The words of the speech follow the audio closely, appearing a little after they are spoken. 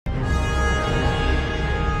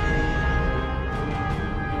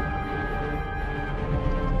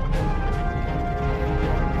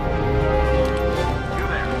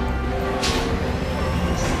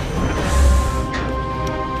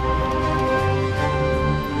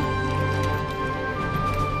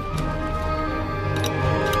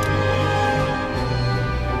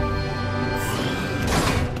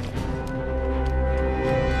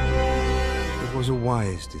a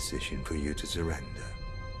wise decision for you to surrender.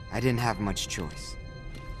 I didn't have much choice.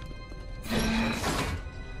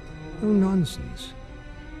 Oh, nonsense.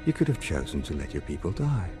 You could have chosen to let your people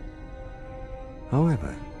die.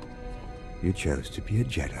 However, you chose to be a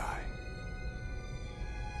Jedi.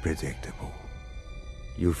 Predictable.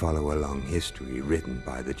 You follow a long history written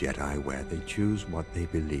by the Jedi where they choose what they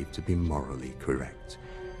believe to be morally correct,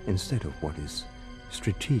 instead of what is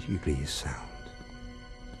strategically sound.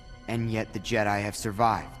 And yet the Jedi have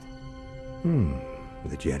survived.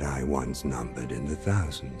 The Jedi once numbered in the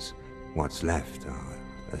thousands. What's left are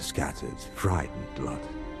a scattered, frightened lot,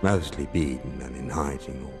 mostly beaten and in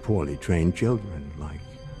hiding, or poorly trained children like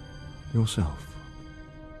yourself.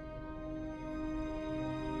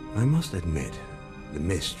 I must admit, the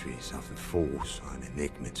mysteries of the Force are an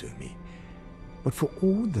enigma to me. But for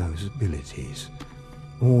all those abilities,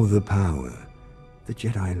 all the power, the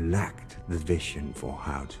Jedi lacked the vision for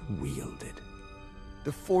how to wield it.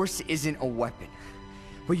 The Force isn't a weapon,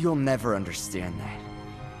 but you'll never understand that.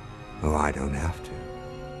 Oh, I don't have to.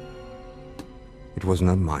 It was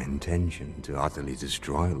not my intention to utterly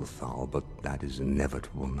destroy Lothal, but that is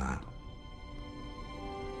inevitable now.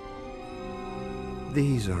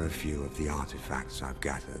 These are a few of the artifacts I've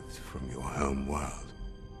gathered from your home world.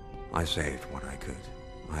 I saved what I could.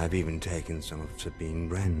 I have even taken some of Sabine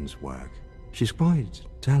Wren's work. She's quite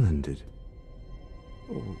talented.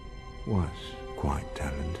 Or was quite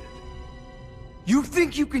talented. You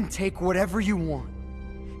think you can take whatever you want?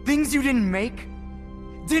 Things you didn't make?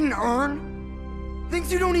 Didn't earn?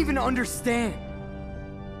 Things you don't even understand?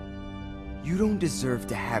 You don't deserve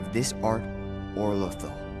to have this art or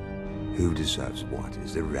Lothal. Who deserves what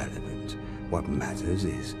is irrelevant. What matters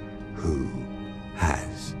is who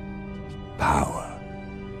has power.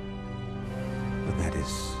 But that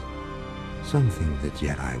is something the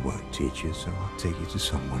Jedi won't teach you, so I'll take you to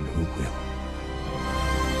someone who will.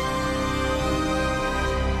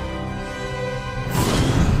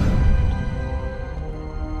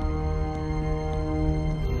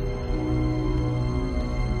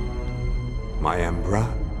 My Emperor,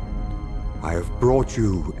 I have brought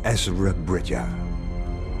you Ezra Bridger.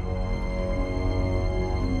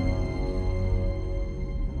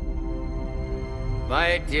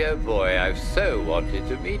 My dear boy, I've so wanted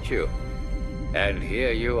to meet you. And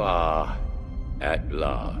here you are, at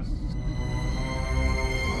last.